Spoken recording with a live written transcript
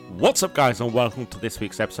What's up, guys, and welcome to this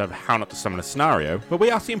week's episode of How Not to Summon a Scenario, where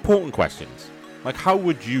we ask the important questions, like how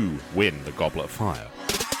would you win the Goblet of Fire?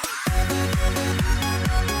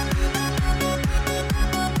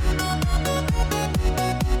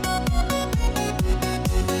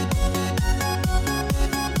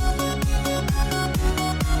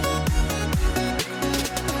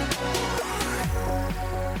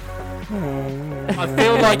 I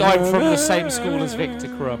feel like I'm from the same school as Victor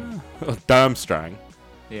Crumb. Durmstrang.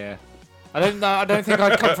 Yeah. I don't think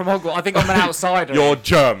I'd come from Hogwarts. I think I'm an outsider. You're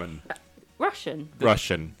German. Russian.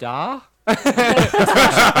 Russian. Da? That's Russian.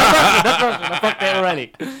 I fucked it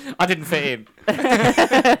already. I didn't fit in.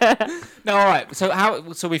 No, alright.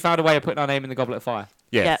 So we found a way of putting our name in the Goblet of Fire.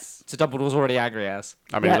 Yes. So Dumbledore's already angry as.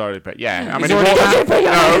 I mean, Yep. he's already, but yeah. I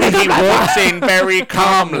mean, He's he walks in very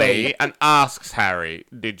calmly and asks Harry,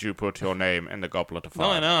 "Did you put your name in the Goblet of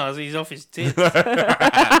Fire?" No, he's off his tits.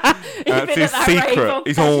 That's his secret.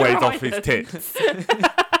 He's always off his tits.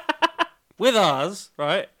 With ours,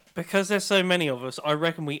 right? Because there's so many of us, I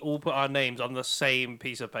reckon we all put our names on the same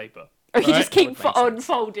piece of paper. Or you Right? just keep That would make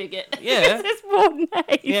unfolding it. Yeah. There's more names.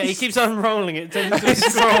 Yeah, he keeps unrolling it. Turns into a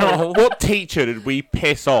scroll. What teacher did we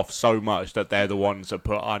piss off so much that they're the ones that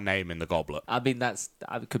put our name in the goblet? I mean, it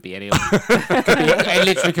could be any of them. It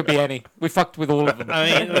literally could be any. We fucked with all of them.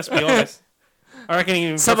 I mean, let's be honest. I reckon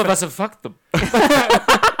even Some of us have fucked them.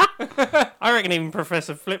 I reckon even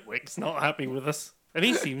Professor Flipwick's not happy with us. And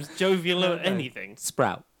he seems jovial at anything.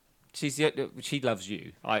 Sprout. She loves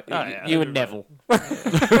you. yeah, You I and do. Neville.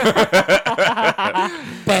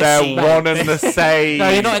 They're one and the same. No,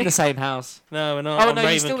 you're not in the same house. No, we're not. Oh, I'm no,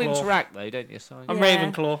 you still Ravenclaw. interact, though, don't you? So, I'm Yeah.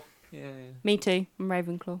 Ravenclaw. yeah. Me too. I'm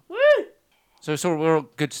Ravenclaw. So we're a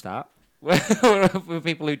good start. We're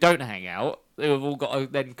people who don't hang out. We've all got to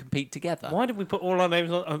then compete together. Why did we put all our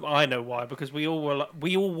names on? I know why. Because we all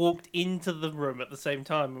walked into the room at the same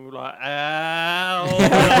time and we were like, "Ow!"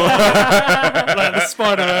 Like the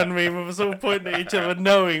Spider-Man meme of us all pointing at each other,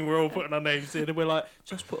 knowing we're all putting our names in, and we're like,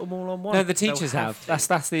 "Just put them all on one." No, the teachers They'll have. to.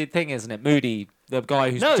 That's the thing, isn't it? Moody, the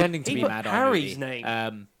guy who's No, pretending to he be put mad Harry's on Moody.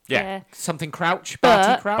 name. Yeah. Something Crouch, But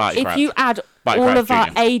Barty Crouch. Barty if Crouch. you add Barty all Crouch of our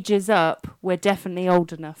Jr. ages up, we're definitely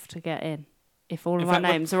old enough to get in. If all In of our fact,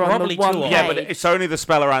 we're names are on the probably one too old. page. Yeah, but it's only the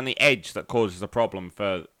spell around the edge that causes the problem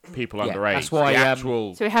for people Yeah, underage. that's why, the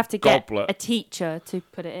actual So we have to get Goblet. a teacher to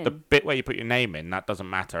put it in. the bit where you put your name in, that doesn't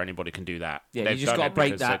matter. Anybody can do that. Yeah, They've you just done got to it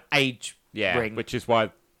break because that age yeah, ring. which is why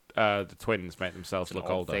the twins make themselves look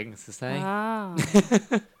older. Things to say. Ah.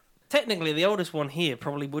 Technically, the oldest one here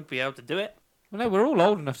probably would be able to do it. Well, no, we're all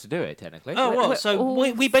old enough to do it, technically. Oh, We're well, so all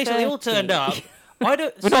we basically all 30. turned up. I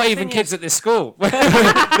don't. We're so not the even thing kids is, at this school. They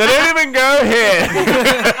don't even go here.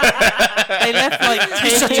 They left like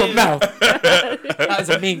 10 Shut your years- mouth. That is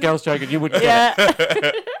a mean girl's joke, and you wouldn't get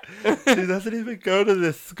Yeah. She doesn't even go to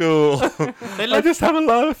this school. They I left, just have a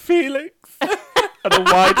lot of feelings and a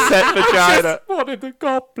wide set vagina. it. Wanted a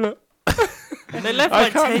goblet. they left I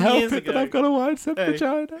like can't 10 help years it that ago. I've got a wide set Hey.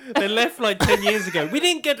 vagina. They left like 10 years ago. We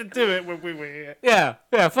didn't get to do it when we were here. Yeah,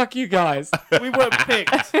 fuck you guys. We weren't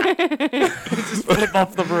picked. Just flip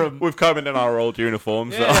off the room. We've come in our old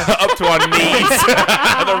uniforms Yeah. up to our knees.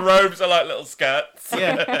 The robes are like little skirts.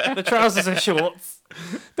 Yeah, the trousers are shorts.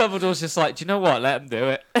 Dumbledore's just like, do you know what? Let them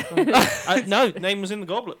do it. No, name was in the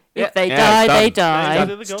goblet. If they Yeah, die, it's they done. die.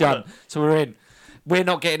 Yeah, It's done. So we're in. We're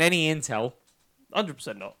not getting any intel.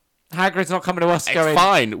 100% not. Hagrid's not coming to us It's going,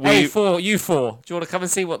 fine. hey, you four, do you want to come and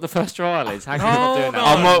see what the first trial is? Hagrid's not doing that.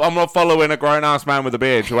 I'm not following a grown-ass man with a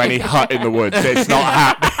beard to any hut in the woods. It's not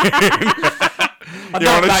happening. You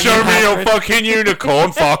want to show me your fucking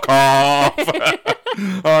unicorn? Fuck off.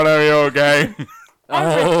 I know your game.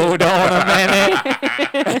 Hold on a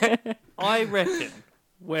minute. I reckon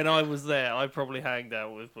when I was there, I probably hanged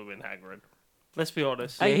out with Hagrid. Let's be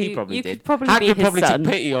honest. Yeah, he you- probably you did. could probably Hagrid be his probably son.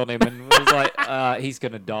 took pity on him and was like, he's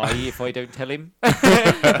going to die if I don't tell him.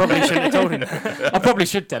 Probably shouldn't have told him that. I probably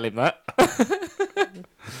should tell him that.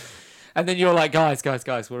 And then you're like, guys,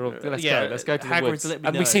 we're all, let's go to the Hagrid's woods. let me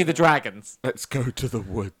And we know. see the dragons. Let's go to the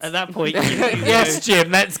woods. At that point, Yes,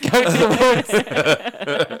 Jim, let's go to the woods.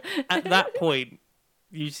 at that point,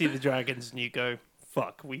 you see the dragons and you go,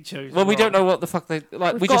 "Fuck, we chose." Well, we don't wrong." know what the fuck they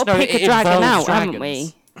like. We've We got just to know pick it a dragon involves out, haven't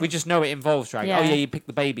dragons. we? We just know it involves dragons. Yeah. Oh yeah, you pick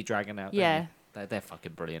the baby dragon out. don't Yeah. you? They're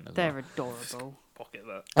fucking brilliant. As They're adorable. Pocket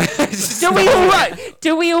that.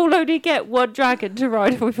 Do we all only get one dragon to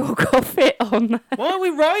ride if we've all got fit on? Why are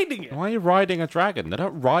we riding it? Why are you riding a dragon? They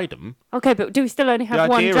don't ride them. Okay, but do we still only The have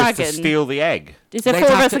one idea dragon? is to steal the egg. Is there They'd four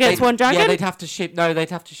of have us to- against they'd- one dragon? Yeah, they'd have to ship. No, they'd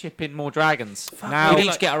have to ship in more dragons. Now- We'd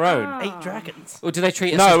each get our own. 8 dragons. Or do they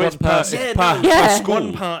treat us No, as it's one person? Yeah, per no, Yeah. school.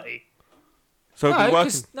 one party. So it'd be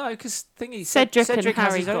working. because thingy Cedric and has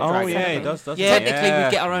Harry his own got- Oh dragon. yeah, he does. Does Yeah, Technically, we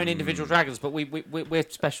get our own individual dragons, but we're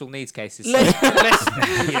special needs cases. So.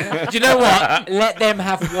 Yeah. Do you know what? Let them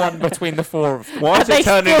have one between the four of them. Why is They it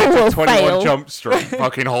turning still into will 21 fail. Jump Street?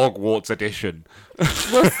 Fucking Hogwarts edition.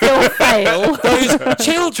 Will still fail. Those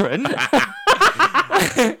children.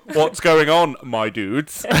 What's going on, my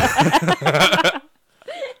dudes?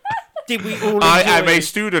 Did we all? I am enjoy- a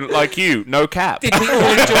student like you, no cap. Did we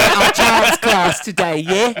all enjoy our child's class today?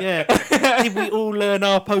 Yeah. Yeah. Did we all learn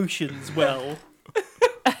our potions well?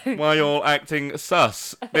 Why you all acting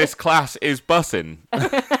sus? This class is bussin'.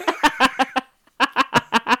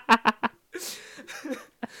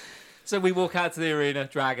 So we walk out to the arena,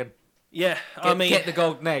 dragon. Yeah. I mean, Get the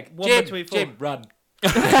golden egg. one Jim, between four. Jim, run.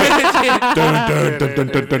 Dun, dun, dun, dun,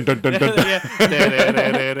 dun, dun, dun, dun,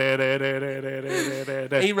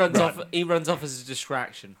 dun. He runs off. He runs off as a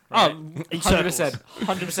distraction. Oh, Right? in 100%.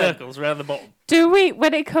 100%. circles around the bottom. Do we,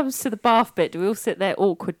 when it comes to the bath bit, do we all sit there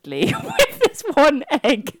awkwardly with this one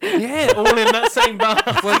egg? Yeah, all in that same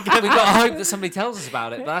bath. Well, we got to hope that somebody tells us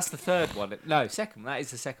about it. But that's the third one. No, second. That is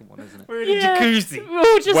the second one, isn't it? We're in a Yeah. jacuzzi. We're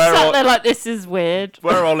all just We're sat all- there like, this is weird.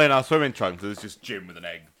 We're all in our swimming trunks. There's just Jim with an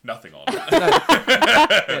egg, nothing on.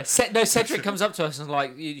 Yeah. No, Cedric comes up to us and is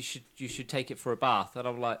like, you should take it for a bath, and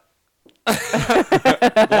I'm like,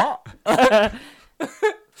 what? Are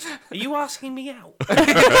you asking me out?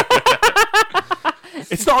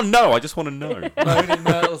 It's not a no. I just want to know. Moaning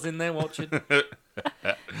Myrtle's in there watching.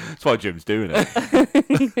 That's why Jim's doing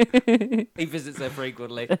it. He visits her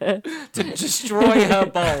frequently to destroy her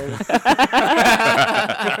bowl.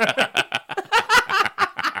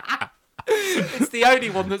 It's the only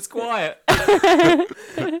one that's quiet.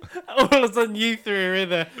 All of a sudden, you three are in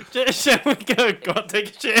there. Shall we go? Go on,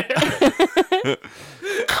 take a share.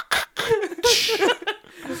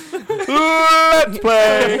 Let's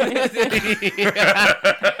play.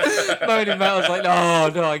 Moaning Myrtle's like, no,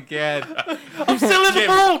 not again. I'm still in the Jim,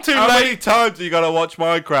 ball. Too How late. many times are you gonna watch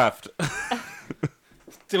Minecraft?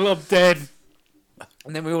 Still I'm dead.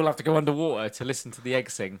 And then we all have to go underwater to listen to the egg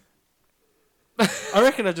sing. I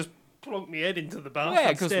reckon I just plonk my head into the bath Yeah,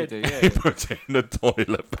 of course we instead. do. Yeah. He puts it in the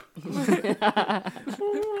toilet.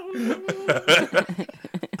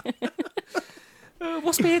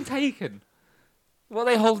 What's being taken? What are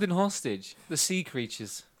they holding hostage? The sea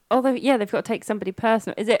creatures. Oh, yeah, they've got to take somebody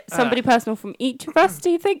personal. Is it somebody personal from each of us, do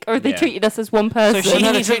you think? Or have they Yeah. treated us as one person? she-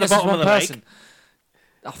 No, needs treat at the us as bottom of one the person.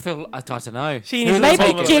 I feel. I don't know. She Who needs are they at the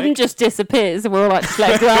bottom Maybe of taking? the Jim just disappears and we're all like, just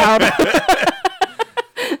let it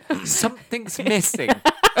drown. Something's missing.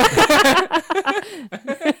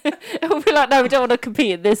 We'll be like, no, we don't want to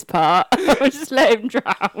compete in this part. We'll just let him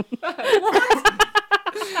drown.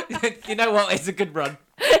 You know what? It's a good run.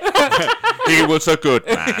 He was a good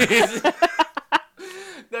man.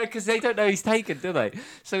 No, because they don't know he's taken, do they?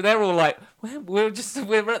 So they're all like, we're at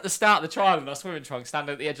the start of the trial in our swimming trunks,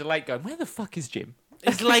 standing at the edge of the lake, going, where the fuck is Jim?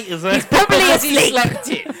 It's late as well. Probably Has he asleep. slept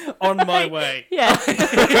it? On my way. Yeah. He's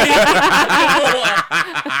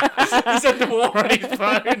underwater on his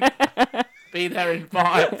phone. Be there in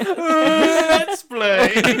 5. Let's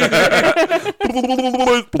play.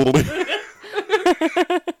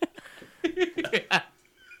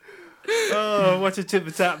 Oh, watch a tip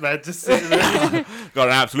the tap man just sitting there. Got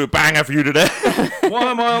an absolute banger for you today. Why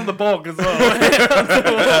am I on the bog as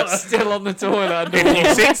well? Still on the toilet. If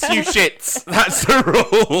you sits, you shits. That's the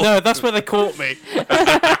rule. No, that's where they caught me.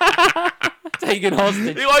 Taken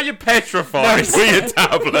hostage. Why are you petrified with your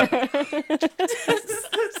tablet?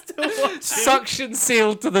 Suction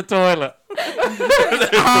sealed to the toilet.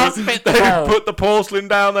 Half bit the They hole. put the porcelain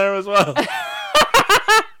down there as well.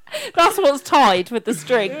 That's what's tied with the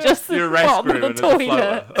string, just the Your bottom restroom of the and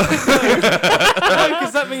toilet. No,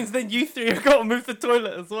 because that means then you three have got to move the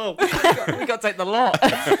toilet as well. We got to take the lot.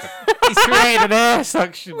 He's created an air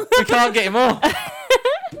suction. We can't get him off.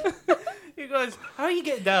 You guys, how are you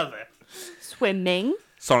getting down there? Swimming.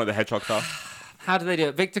 Sonic the Hedgehog style. How do they do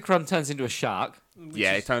it? Victor Crumb turns into a shark.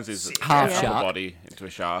 Yeah, he turns his Half upper shark. body into a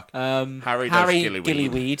shark. Harry does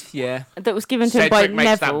Gillyweed, yeah. That was given to him by Cedric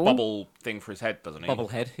makes that Neville. bubble thing for his head, doesn't he?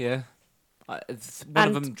 Bobblehead, yeah. One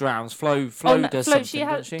And- of them drowns. Flo Oh, no, does Flo, something, she has,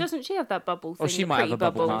 doesn't she? doesn't she have that bubble thing? Oh, she the might have pretty a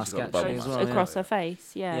bubble bubble mask, She's got a bubble actually, as mask. well. across her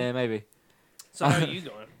face? Yeah. Yeah, maybe. So how are you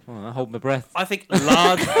going? Oh, I hold my breath. I think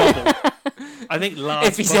large bubble. I think large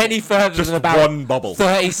If he's bubble. any further Just than about one bubble.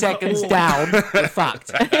 30 seconds down, we're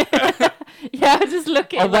fucked. Yeah, just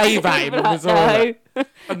look at I'll him like- wave at him on like, the toilet.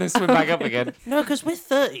 And then swim back up again. No, because we're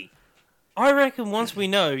 30. I reckon once we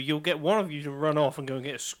know, you'll get one of you to run off and go and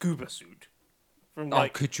get a scuba suit. from Oh,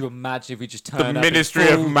 like. could you imagine if we just The turned up in Ministry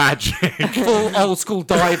of Magic. full old school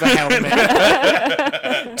diver helmet,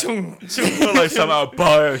 Like some out of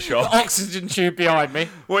Bioshock. oxygen tube behind me.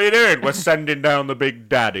 What are you doing? We're sending down the Big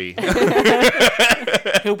Daddy.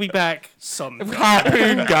 He'll be back sometime.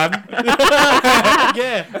 Harpoon gun.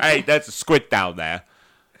 Yeah. Hey, there's a squid down there.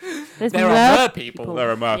 There's There are mer people. There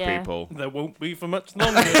are mer Yeah. people. There won't be for much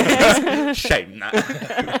longer. Shame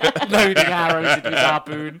that. Loading arrows into his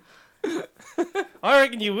harpoon. I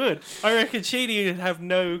reckon you would. I reckon Sheedy would have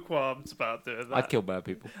no qualms about doing that. I'd kill mer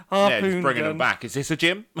people. Yeah, Harpoon just bringing gun. them back. Is this a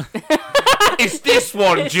gym? Is this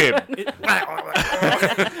one Jim?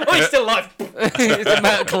 Oh, he's still alive. It's a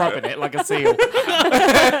metal club in it, like a seal.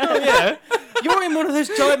 Oh, yeah. You're in one of those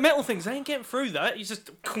giant metal things. I ain't getting through that. You just.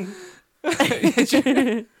 It's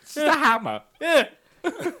just a hammer. Yeah.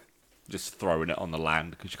 Just throwing it on the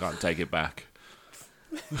land because you can't take it back.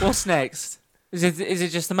 What's next? Is it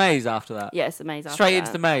just the maze after that? Yeah, it's amazing. Straight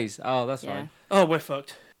into the maze. Oh, that's Yeah. fine. Oh, we're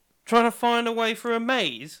fucked. Trying to find a way through a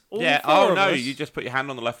maze. All Yeah. four Oh of no! us. You just put your hand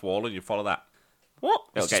on the left wall and you follow that. What?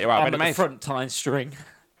 It'll get you out I'm of the at the maze. front tying string.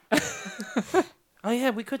 Oh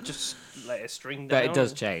yeah, we could just lay a string But down. it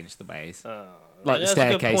does change the maze. Oh, Like the that's a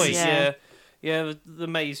good staircases. point, Yeah. Yeah, the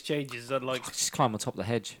maze changes. Are like Just climb on top of the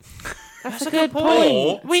hedge. That's a good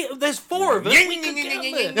point. There's four of us. We could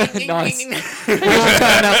get there. Nice.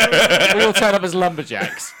 We all turn up as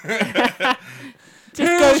lumberjacks.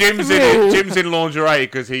 Jim's in lingerie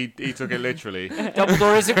because he took it literally.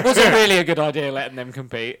 Dumbledore wasn't really a good idea letting them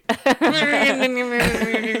compete.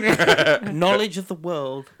 Knowledge of the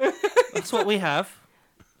world. That's what we have.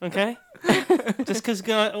 Okay? Just because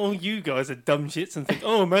all you guys are dumb shits and think,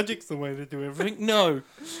 oh, magic's the way to do everything. No.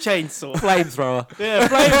 Chainsaw. Flamethrower. Yeah,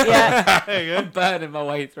 flame. Yeah. There you go. Burning my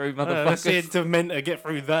way through, Let's see motherfuckers. it to Mentor get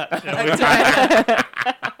through that, shall we?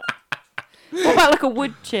 What about like a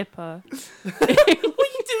wood chipper? What are you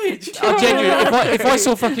doing? Oh, genuinely, if I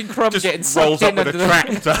saw fucking Crumb Just getting rolls sucked up in with under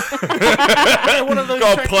a the Yeah, one of those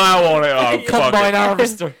Got a tractors. plough on it. Oh, fuck combine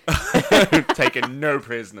harvester, it. Taking no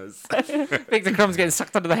prisoners. I think the Crumb's getting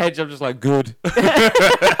sucked under the hedge. I'm just like, good.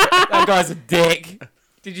 That guy's a dick.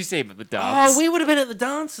 Did you see him at the dance? Oh, we would have been at the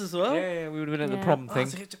dance as well. Yeah, we would have been at the Yeah. prom Oh, thing.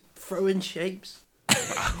 so you have to throw in shapes.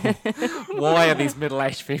 Why are these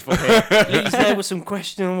middle-aged people here? Lee's there with some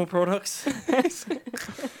questionable products.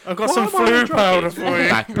 I've got Why some am I flu attracted? powder for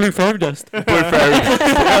you. Blue foam dust. Blue phone.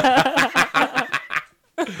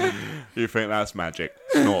 You think that's magic?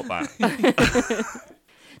 Snort that.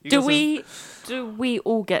 Do we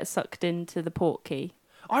all get sucked into the port key?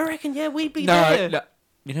 I reckon, yeah, we'd be No, there. no,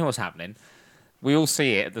 you know what's happening? We all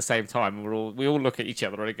see it at the same time. And we all look at each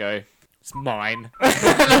other and go, "It's mine." It's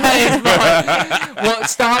mine. What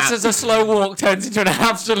starts as a slow walk turns into an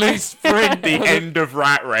absolute sprint. The end of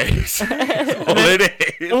Rat Race. All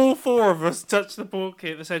it is. All four of us touch the port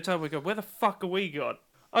key at the same time. We go, where the fuck are we gone?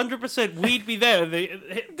 100% we'd be there.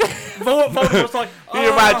 Voldemort's like, Can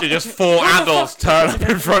you imagine just four adults turn up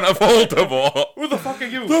in front of Voldemort? who the fuck are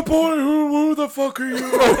you? The boy who the fuck are you?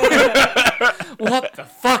 What the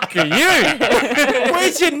fuck are you?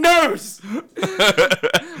 Where's your nose?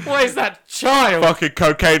 What is that child? Fucking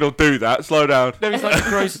cocaine will do that. Slow down. No, he's like a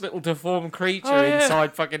gross little deformed creature Oh, yeah.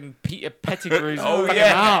 inside fucking Peter Pettigrew's Oh, fucking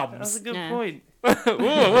yeah. That's arms. a good Yeah. point.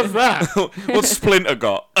 Ooh, what's that? What's Splinter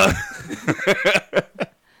got?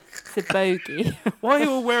 It's a bogey. Why are you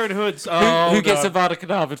all wearing hoods? Who gets Avada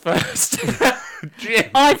Kedavra first? Jim.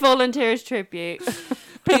 I volunteer as tribute.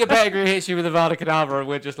 Peter Pettigrew hits you with Avada Kedavra and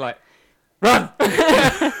we're just like, run!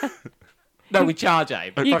 No, we charge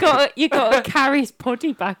aim. You got to carry his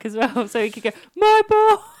body back as well, so he could go, my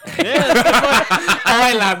boy.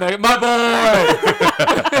 Highlander, my boy!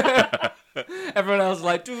 Everyone else is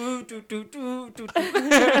like, do, do, do, do, do, do.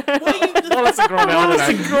 Wallace and Gromit, I don't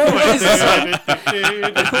know.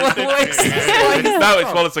 What is this? No,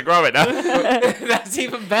 it's Wallace and Gromit now. That's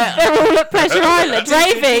even better. They're all at Pleasure Island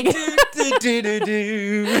raving.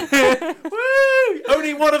 Woo!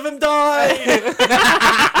 Only one of them died.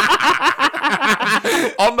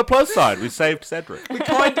 On the plus side, we saved Cedric. We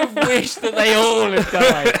kind of wish that they all had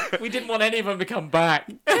died. We didn't want any of them to come back.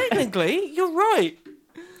 Technically, you're right.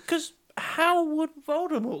 Because how would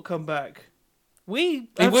Voldemort come back? They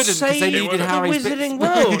wouldn't, because they needed the Harry's Wizarding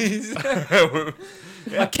World.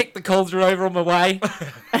 I kicked the cauldron over on my way.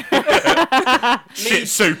 Shit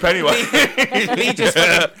soup anyway. Lee just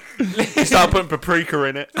Start putting paprika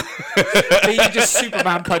in it. Lee just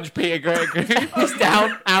Superman punched Peter Pettigrew. He's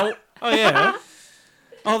down, out. Oh, yeah.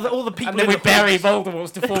 Oh, all the people And then in we the bury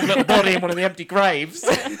Voldemort's deformed little body in one of the empty graves.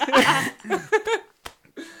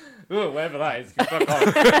 Ooh, wherever that is. Fuck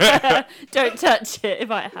off. Don't touch it. It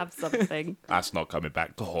might have something. That's not coming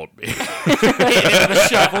back to haunt me. Hitting it with a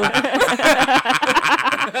shovel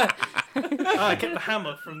I get the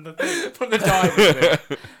hammer from the thing. from the diving.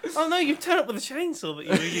 Oh no, you turn up with a chainsaw that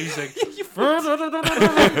you were using.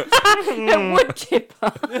 A wood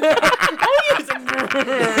chipper.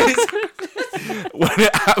 When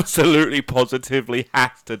it absolutely positively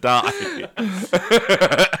has to die.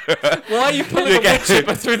 Why are you pulling a wood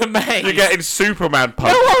chipper through the maze? You're getting Superman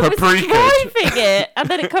punch No, I was paprika. driving it, and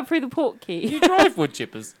then it come through the port key. You drive wood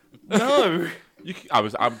chippers. No.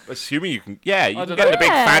 I'm assuming you can. Yeah, you I can don't get the big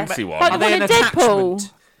know. fancy one. Like Are the they one an in Deadpool.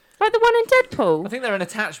 attachment? Like the one in I Deadpool. think they're an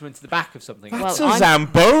attachment to the back of something. Well, That's a I'm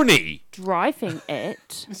Zamboni. driving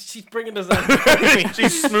it. She's bringing us out.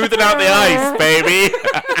 She's smoothing out the ice, baby.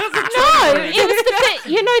 No, it was the bit.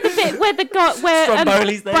 You know the bit where the guy, where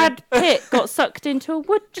Stromboli's there. Brad Pitt got sucked into a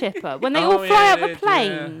wood chipper when they all fly out the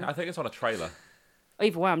plane. I think it's on a trailer.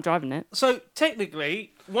 Either way, I'm driving it. So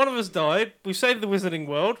technically, one of us died. We saved the Wizarding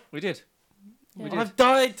World. We did. Yeah. I've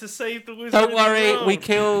died to save the Wizarding Don't worry, World. we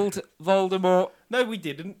killed Voldemort. No, we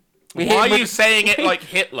didn't. We Why hit are him you saying it like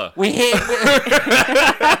Hitler? We hit him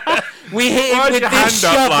we hit him Why's with your this hand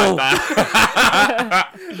shovel. up like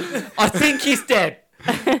that? I think he's dead.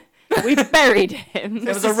 We buried him.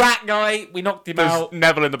 There was a rat guy. We knocked him There's out.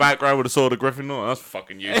 Neville in the background with a sword of Gryffindor. That's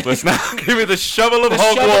fucking useless now. Give me the shovel of The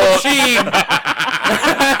shovel of Hogwarts.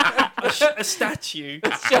 Sheen. A statue.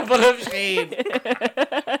 Shovel of Sheen.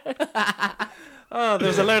 Oh, there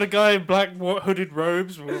was a load of guy in black hooded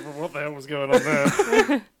robes. What the hell was going on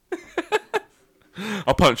there?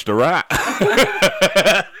 I punched a rat.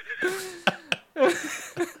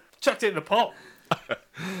 Chucked it in a pot.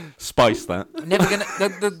 Spice that. Never gonna.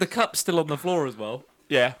 The cup's still on the floor as well.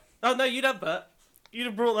 Yeah. Oh no, you'd have that. You'd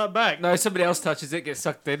have brought that back. No, somebody else touches it, gets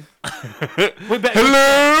sucked in. We better.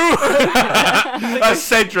 Hello! That's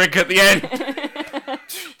Cedric at the end.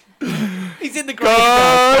 He's in the grave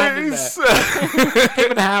now, standing Guys! there.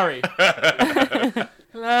 Him and Harry.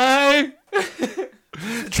 Hello.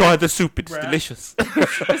 Try the soup, it's Rat. delicious.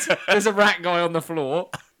 There's a rat guy on the floor.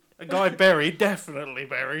 A guy buried, definitely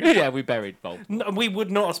buried. Yeah, we buried Bolt. No, we would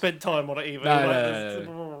not have spent time on it either.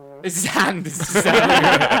 No. His hand is just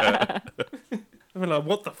out. We're like,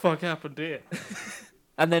 what the fuck happened here?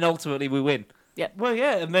 And then ultimately we win. Well,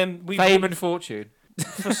 yeah, and then we Fame and fortune.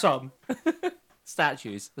 for some.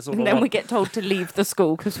 Statues. That's all And I then want. we get told to leave the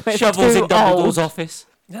school because we're Shovels too in Dumbledore's old. office.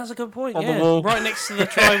 That's a good point. On the yeah. wall. Right next to the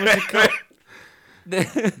Triwizard Cup.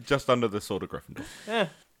 Just under the sword of Gryffindor. Yeah.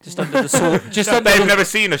 Just under the sort. Just under They've the, never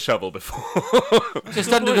seen a shovel before.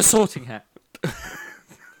 just under the sorting hat.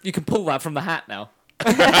 You can pull that from the hat now.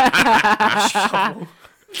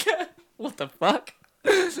 What the fuck? A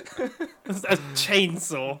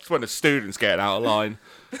chainsaw. It's when the students get out of line.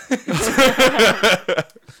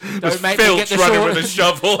 Don't make me get Filch the, running short, with a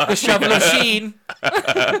shovel. the shovel of Sheen.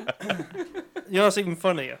 You know what's even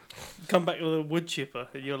funnier? You come back with a wood chipper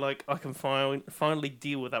and you're like, I can finally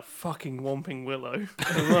deal with that fucking Whomping Willow.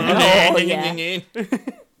 Oh, yeah.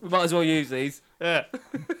 We might as well use these. Yeah.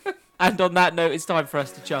 And on that note, it's time for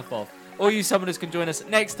us to chuff off. All you summoners can join us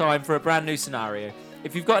next time for a brand new scenario.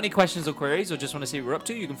 If you've got any questions or queries or just want to see what we're up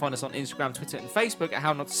to, you can find us on Instagram, Twitter and Facebook at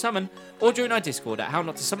How Not to Summon, or join our Discord at How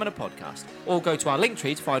Not to Summon a Podcast, or go to our link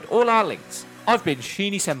tree to find all our links. I've been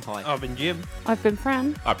Sheeny Senpai. I've been Jim. I've been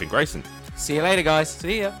Fran. I've been Grayson. See you later, guys.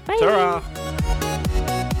 See ya. Bye. Ta-ra! We'll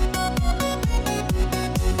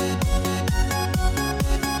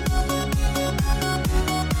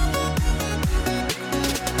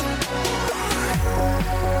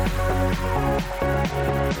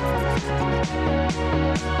be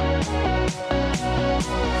right back.